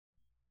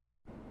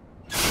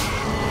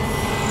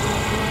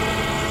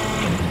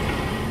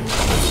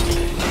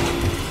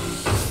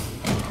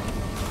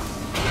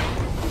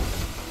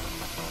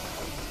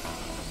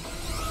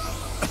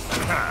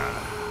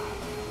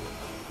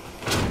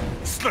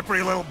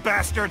slippery little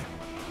bastard!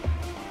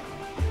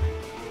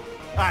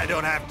 I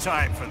don't have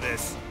time for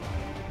this.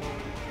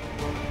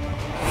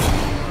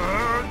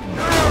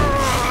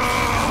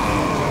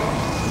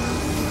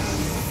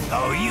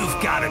 Oh,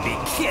 you've got to be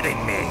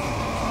kidding me!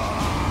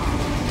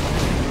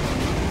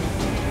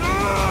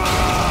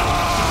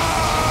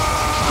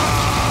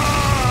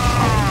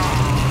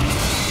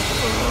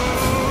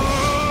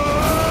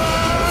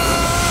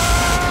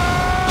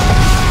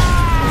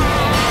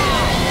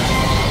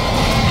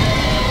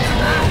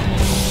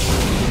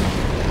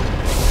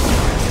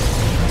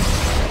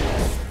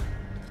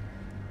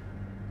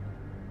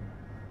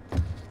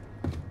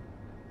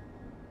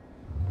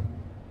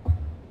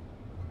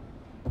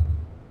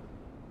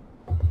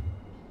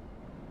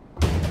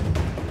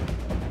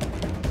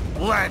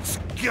 Let's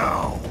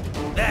go!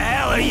 The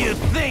hell are you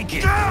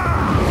thinking?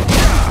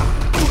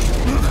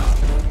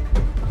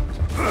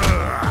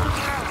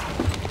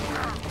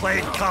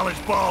 Played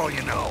college ball,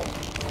 you know.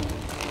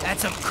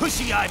 That's some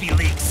cushy Ivy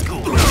League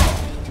school.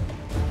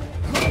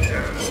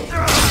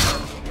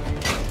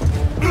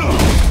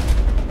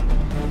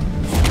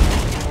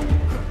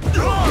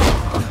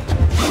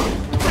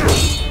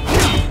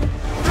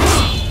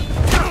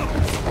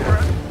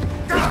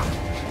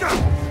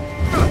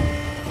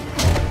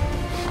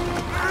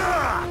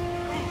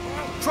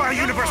 Try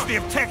University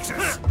of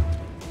Texas.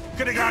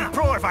 Could have gone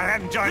pro if I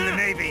hadn't joined the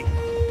Navy.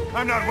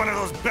 I'm not one of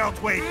those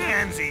beltway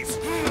pansies.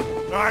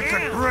 I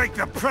could break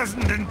the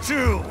president in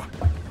two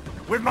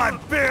with my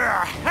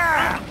bare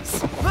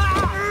hands.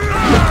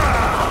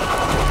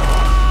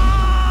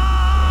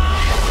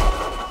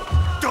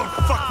 Don't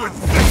fuck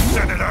with this,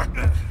 Senator.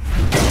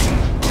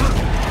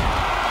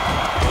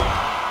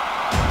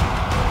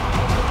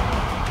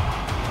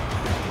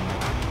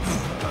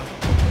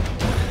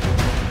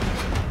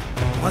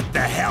 What the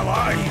hell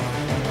are you?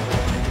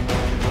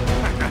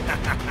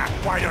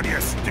 Why don't you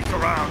stick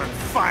around and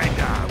find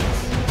out?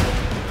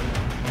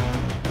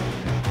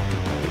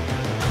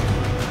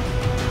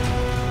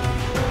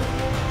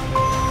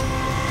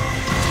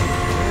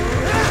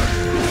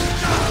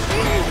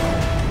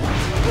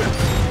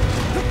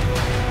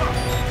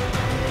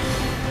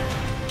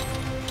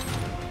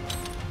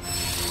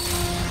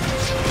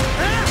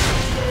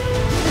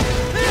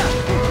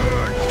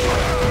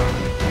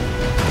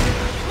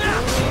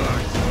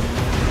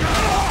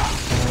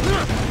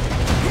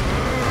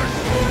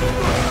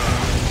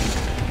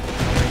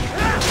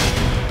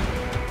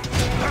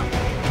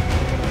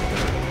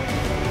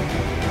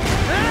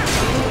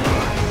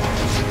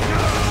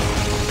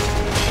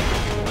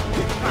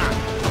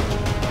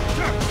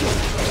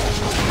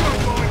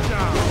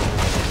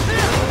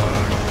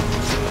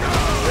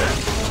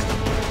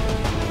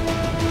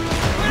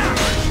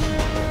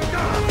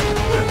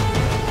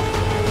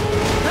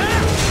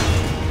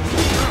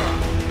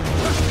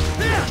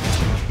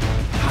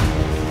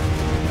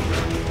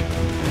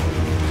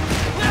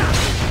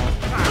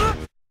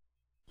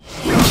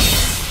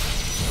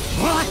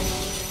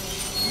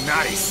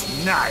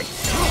 Nice.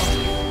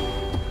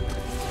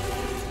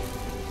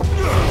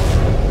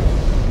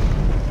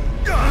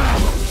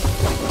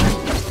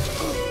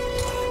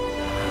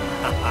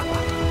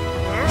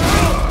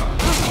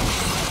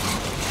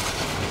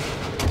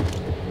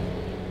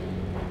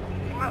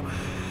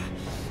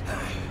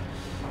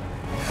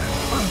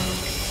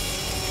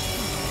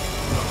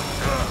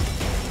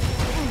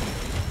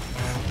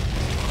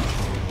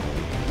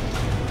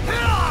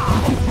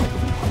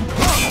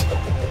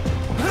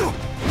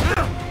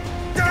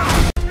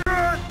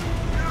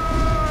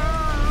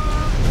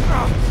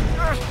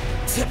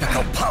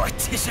 Typical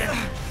politician.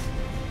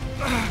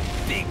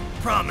 Big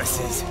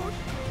promises,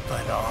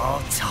 but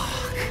all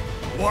talk.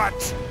 What?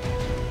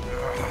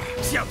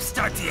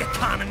 Jumpstart the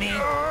economy.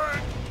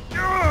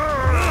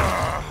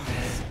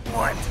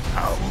 What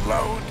a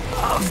load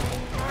of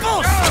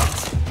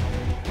bullshit!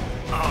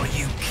 All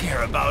you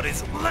care about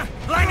is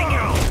lining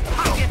your own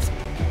pockets.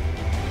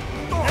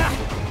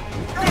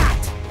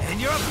 That and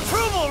your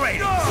approval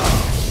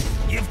ratings.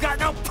 You've got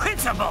no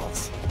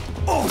principles.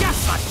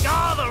 Just like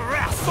all the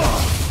rest.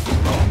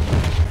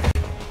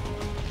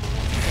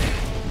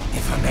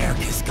 If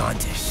America's gone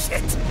to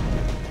shit,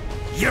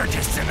 you're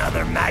just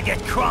another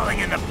maggot crawling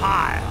in the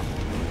pile.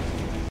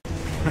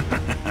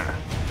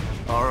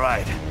 All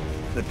right,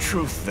 the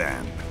truth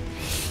then.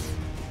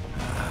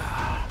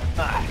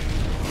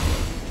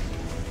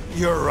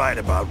 You're right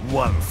about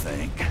one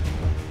thing.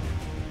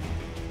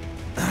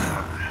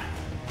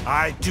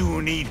 I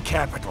do need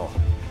capital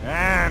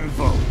and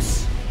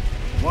votes.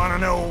 Wanna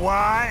know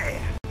why?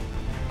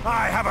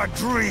 I have a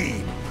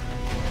dream.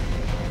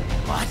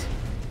 What?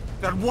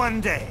 That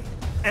one day,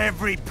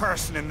 every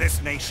person in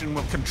this nation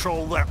will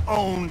control their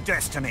own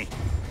destiny.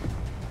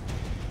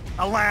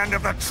 A land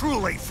of the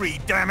truly free,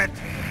 damn it.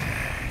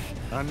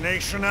 A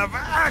nation of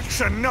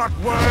action, not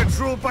words,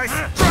 ruled by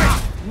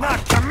strength,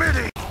 not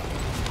committee.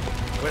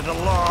 Where the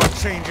law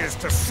changes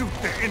to suit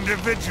the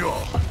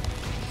individual,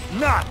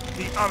 not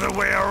the other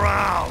way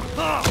around.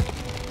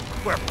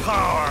 Where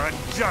power and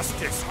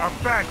justice are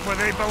back where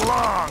they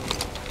belong.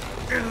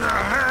 In the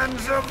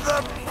hands of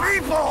the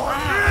people!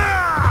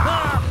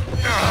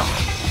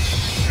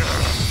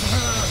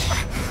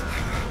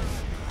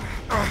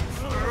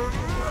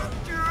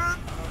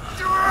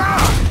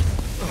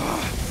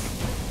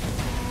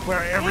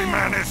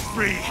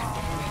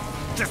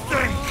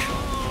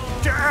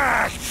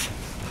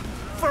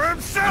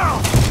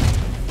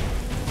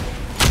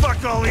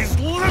 Fuck all these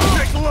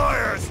lunatic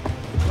lawyers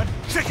and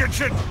chicken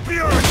shit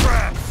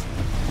bureaucrats!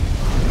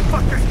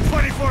 Fuck this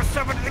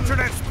 24/7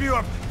 internet spew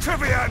of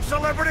trivia and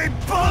celebrity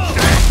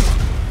bullshit!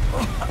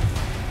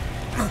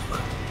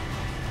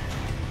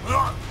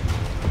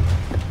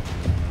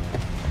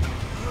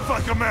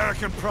 Fuck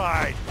American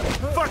pride!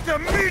 Fuck the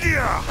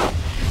media!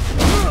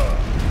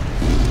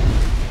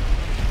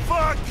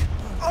 Fuck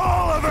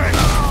all of it!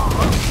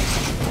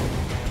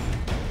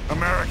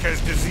 America's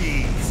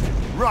diseased,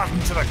 rotten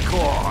to the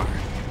core.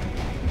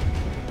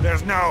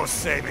 There's no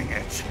saving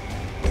it.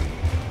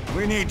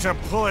 We need to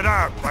pull it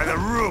out by the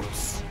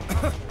roots.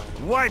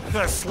 Wipe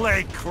the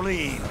slate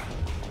clean.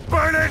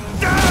 Burn it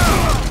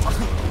down!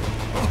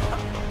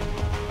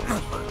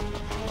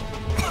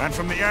 And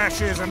from the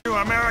ashes, a new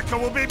America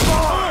will be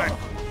born!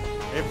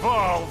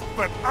 Evolved,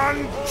 but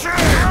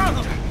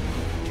unchained!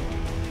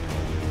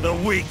 The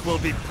weak will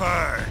be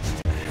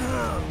purged,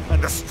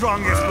 and the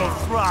strongest will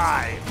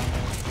thrive,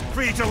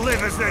 free to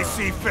live as they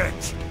see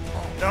fit.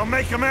 They'll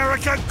make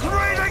America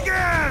great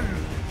again!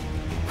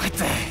 What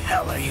the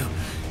hell are you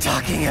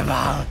talking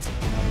about?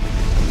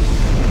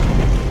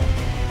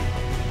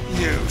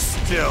 You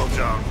still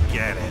don't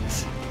get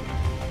it.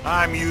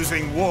 I'm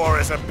using war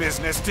as a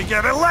business to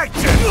get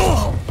elected!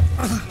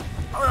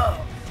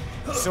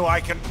 So I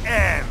can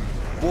end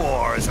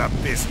war as a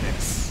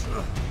business.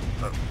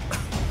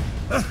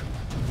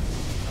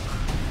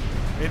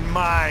 In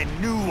my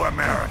new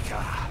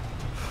America,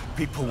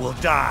 people will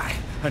die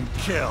and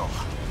kill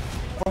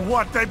for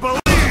what they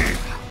believe!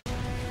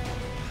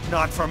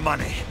 Not for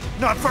money,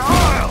 not for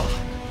oil!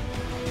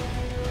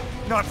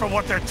 Not for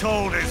what they're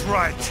told is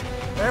right.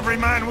 Every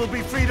man will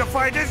be free to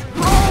fight his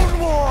own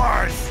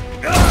wars!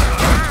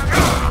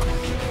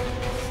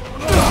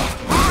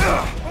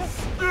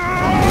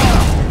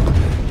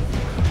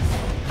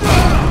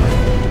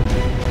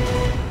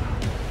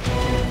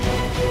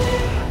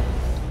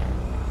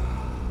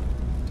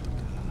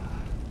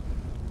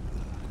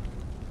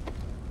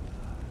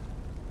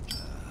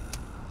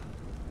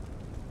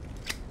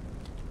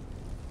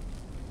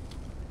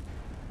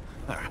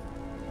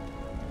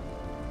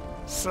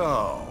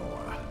 So,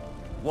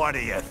 what do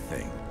you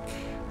think?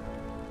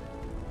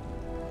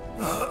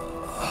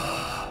 How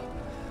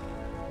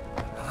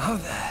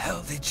the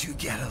hell did you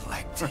get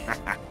elected?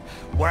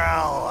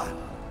 Well,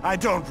 I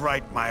don't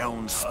write my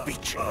own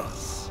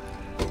speeches.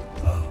 You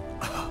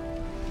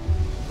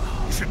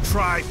should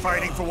try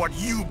fighting for what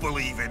you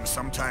believe in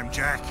sometime,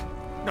 Jack.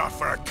 Not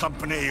for a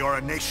company or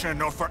a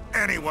nation or for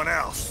anyone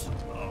else.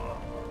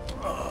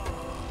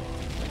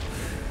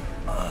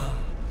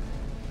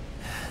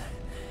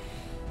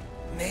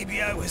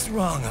 Maybe I was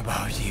wrong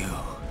about you.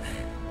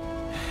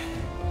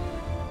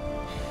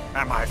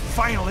 Am I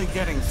finally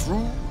getting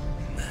through?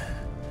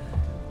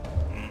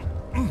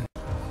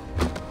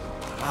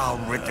 I'll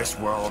rid this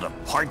world of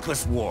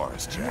pointless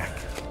wars, Jack.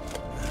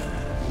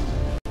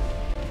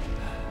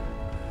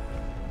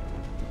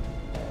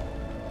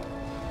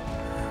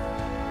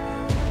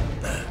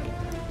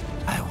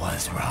 I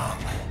was wrong.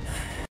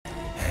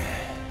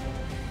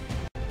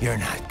 You're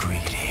not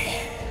greedy.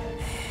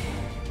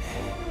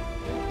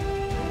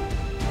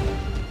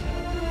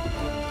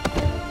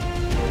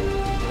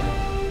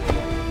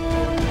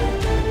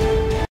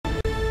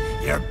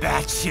 You're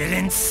batshit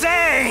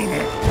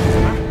insane!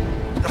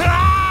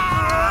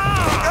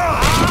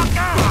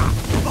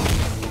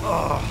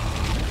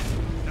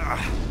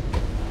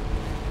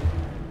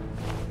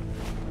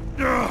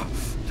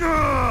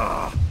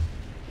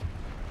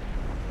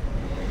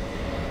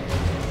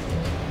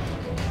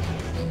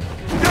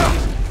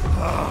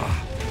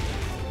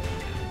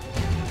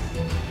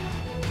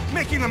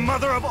 Making the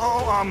mother of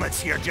all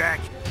omelets here, Jack.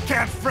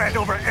 Can't fret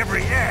over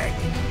every egg.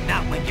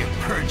 Not when you're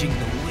purging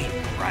the weak,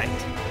 right?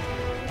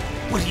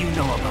 What do you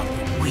know about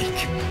the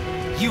weak?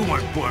 You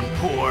weren't born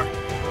poor.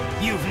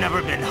 You've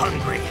never been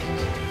hungry.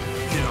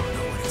 You don't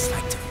know what it's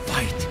like to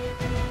fight,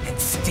 and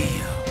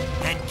steal,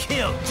 and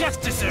kill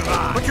just to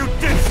survive. But you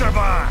did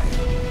survive!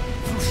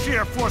 Through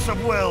sheer force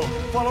of will,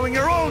 following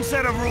your own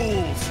set of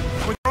rules.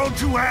 With your own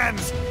two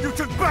hands, you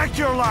took back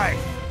your life!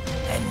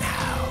 And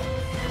now,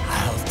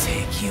 I'll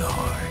take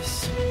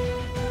yours.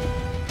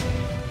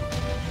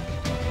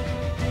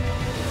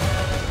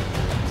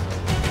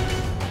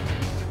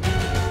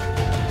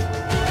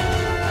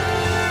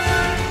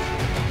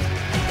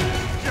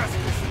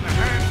 Justice in the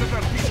hands of the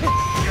people,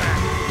 Jack!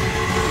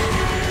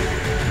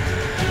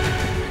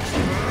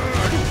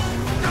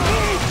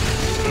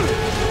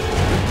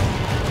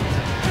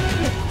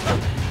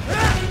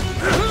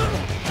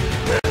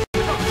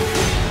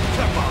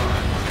 Come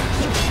on!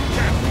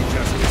 Can't we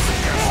just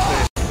discuss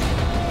this?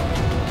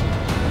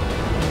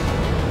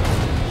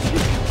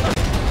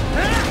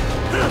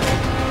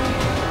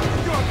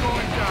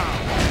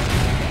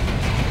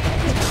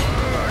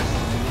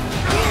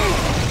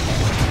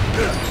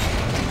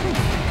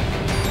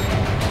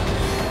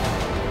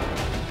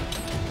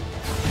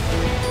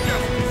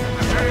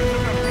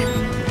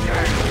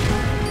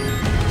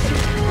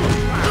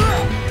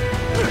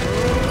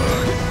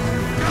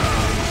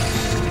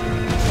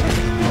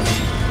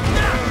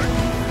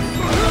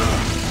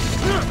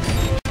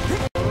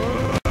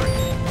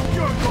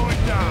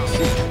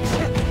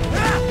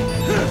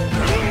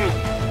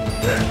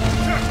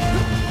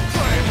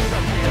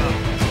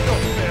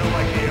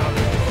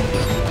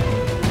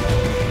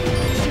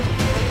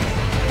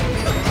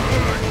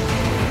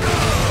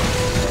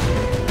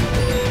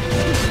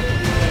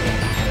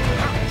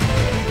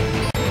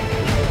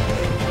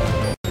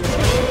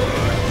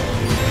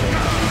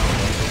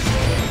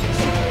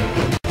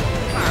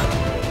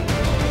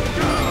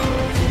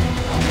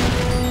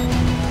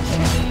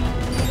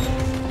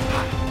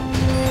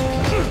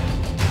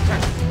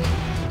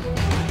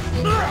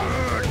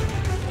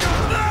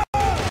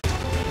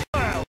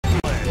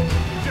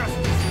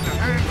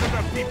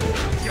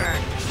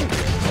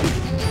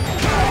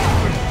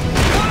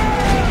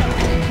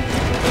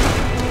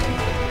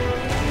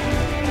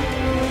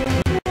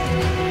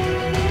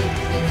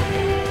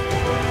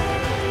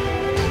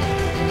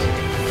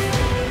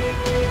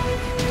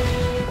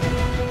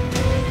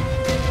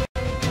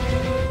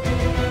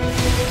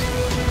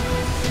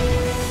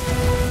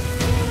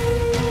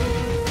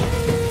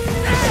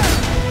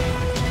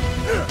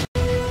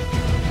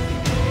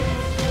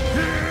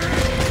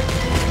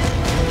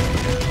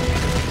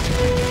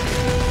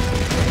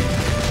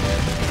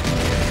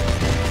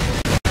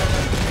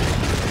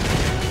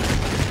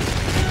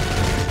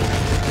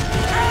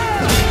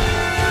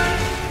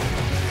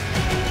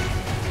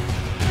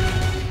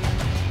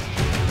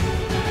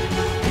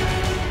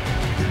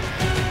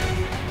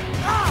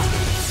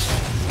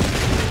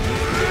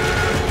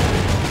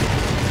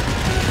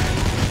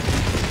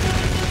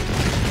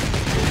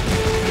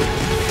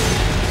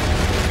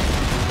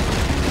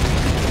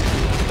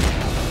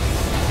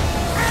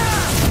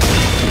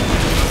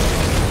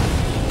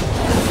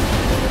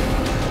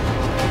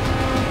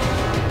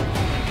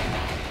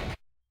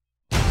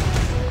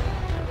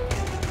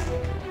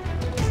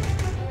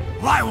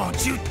 Why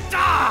won't you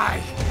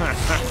die?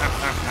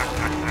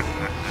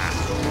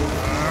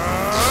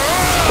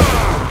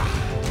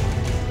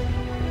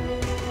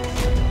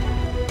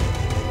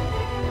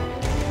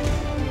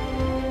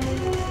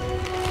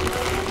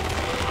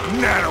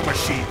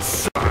 Nanomachines,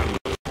 son!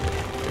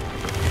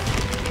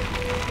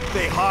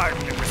 They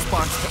harden in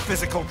response to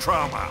physical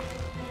trauma.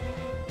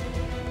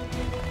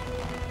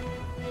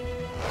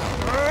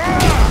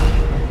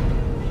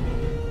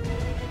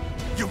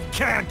 You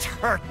can't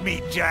hurt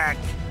me, Jack!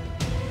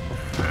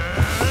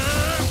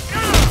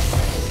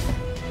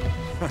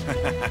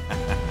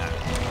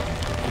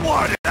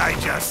 What did I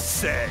just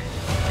say?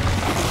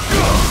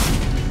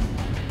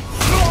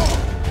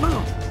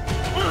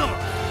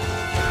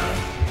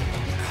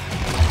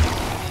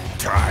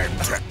 Time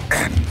to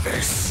end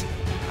this.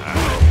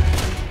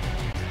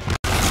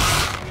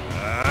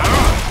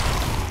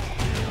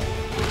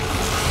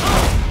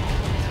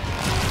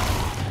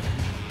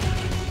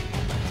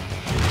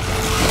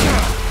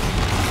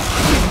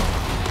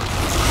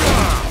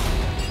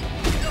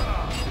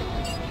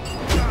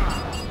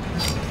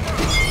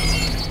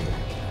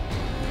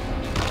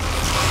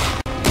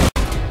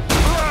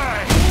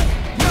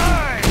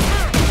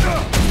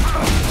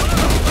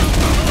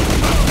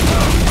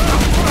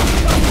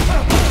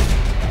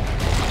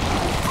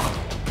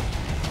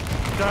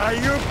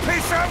 You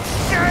piece of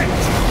shit!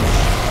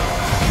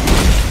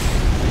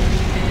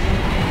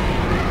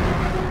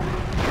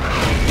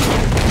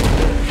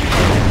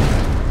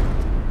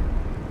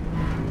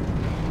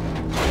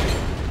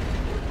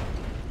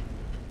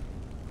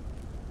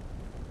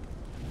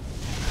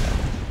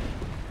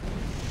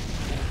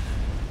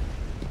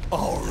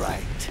 All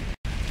right.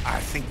 I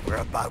think we're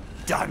about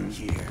done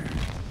here.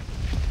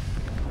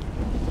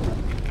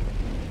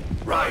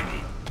 Right.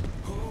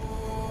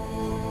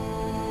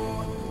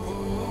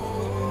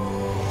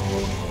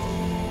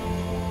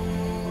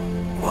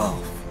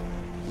 Wolf.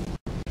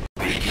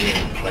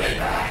 Begin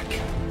playback.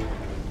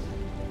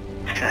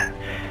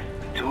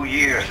 2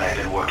 years I've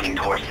been working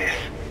towards this.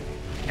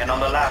 And on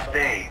the last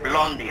day,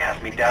 Blondie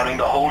has me downing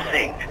the whole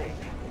thing.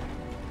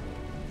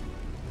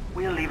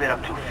 We'll leave it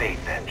up to fate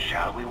then,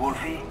 shall we,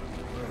 Wolfie?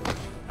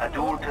 A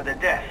duel to the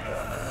death.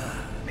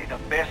 May the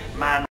best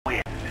man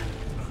win.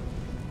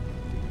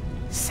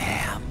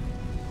 Sam.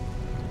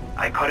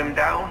 I cut him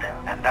down,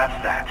 and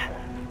that's that.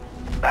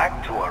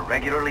 Back to a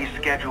regularly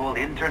scheduled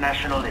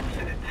international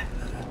incident.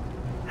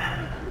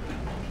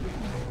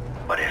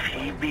 But if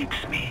he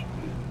beeps me,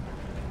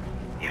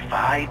 if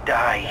I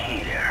die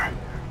here,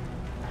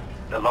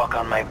 the lock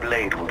on my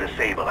blade will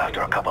disable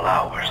after a couple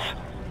hours.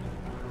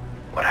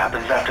 What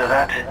happens after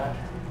that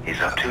is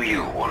up to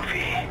you,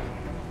 Wolfie.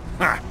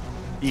 Ha!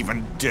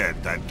 Even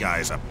dead, that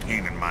guy's a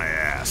pain in my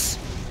ass.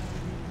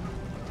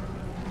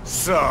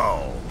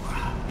 So...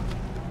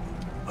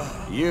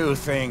 you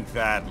think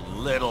that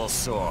little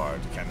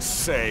sword can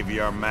save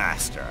your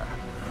master?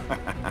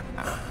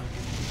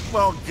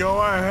 Well,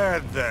 go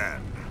ahead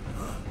then.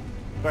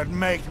 But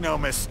make no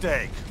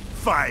mistake,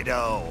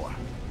 Fido.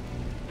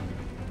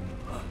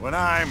 When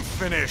I'm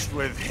finished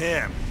with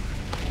him,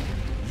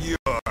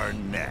 you're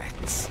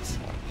next.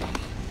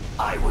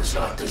 I was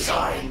not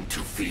designed to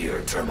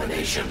fear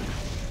termination.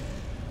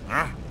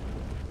 Huh?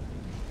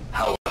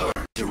 However,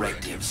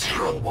 Directive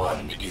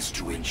 01 is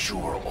to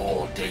ensure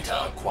all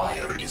data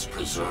acquired is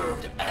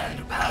preserved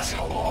and passed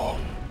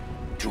along.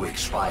 To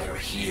expire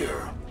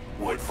here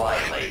would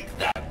violate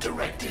that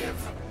directive.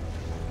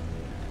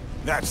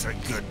 That's a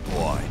good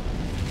boy.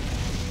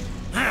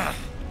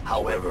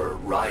 However,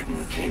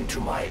 Raiden came to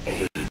my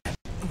aid.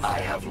 I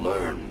have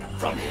learned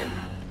from him.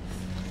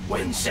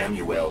 When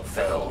Samuel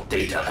fell,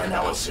 data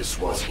analysis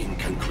was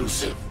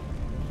inconclusive.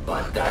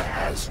 But that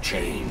has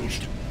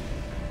changed.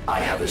 I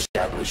have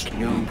established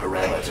new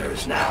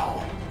parameters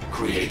now,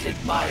 created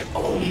my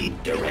own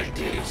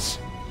directives.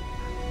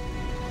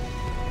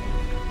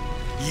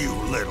 You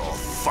little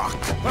fuck.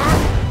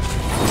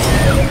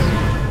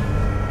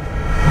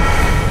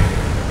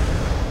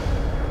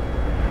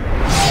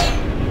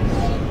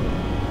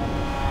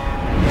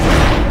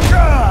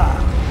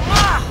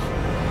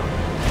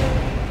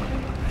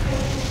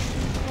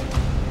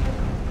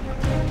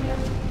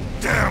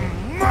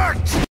 Damn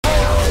much!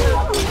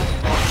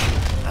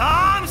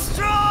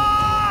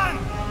 Armstrong!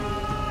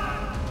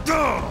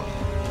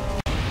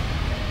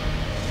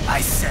 I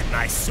said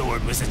my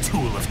sword was a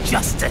tool of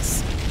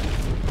justice.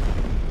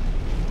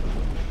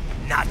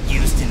 Not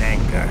used in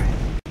anger.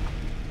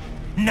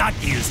 Not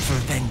used for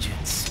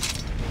vengeance.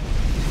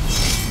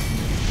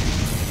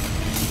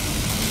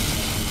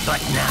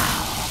 But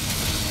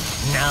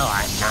now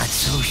I'm not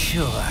so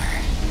sure.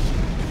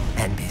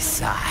 And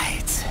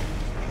besides,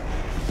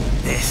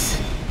 this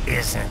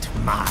isn't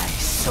my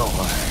sword.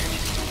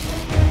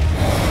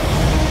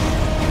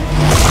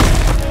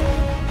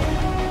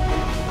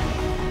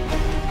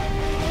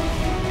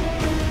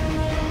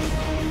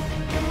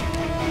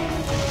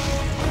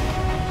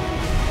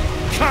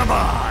 Come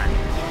on!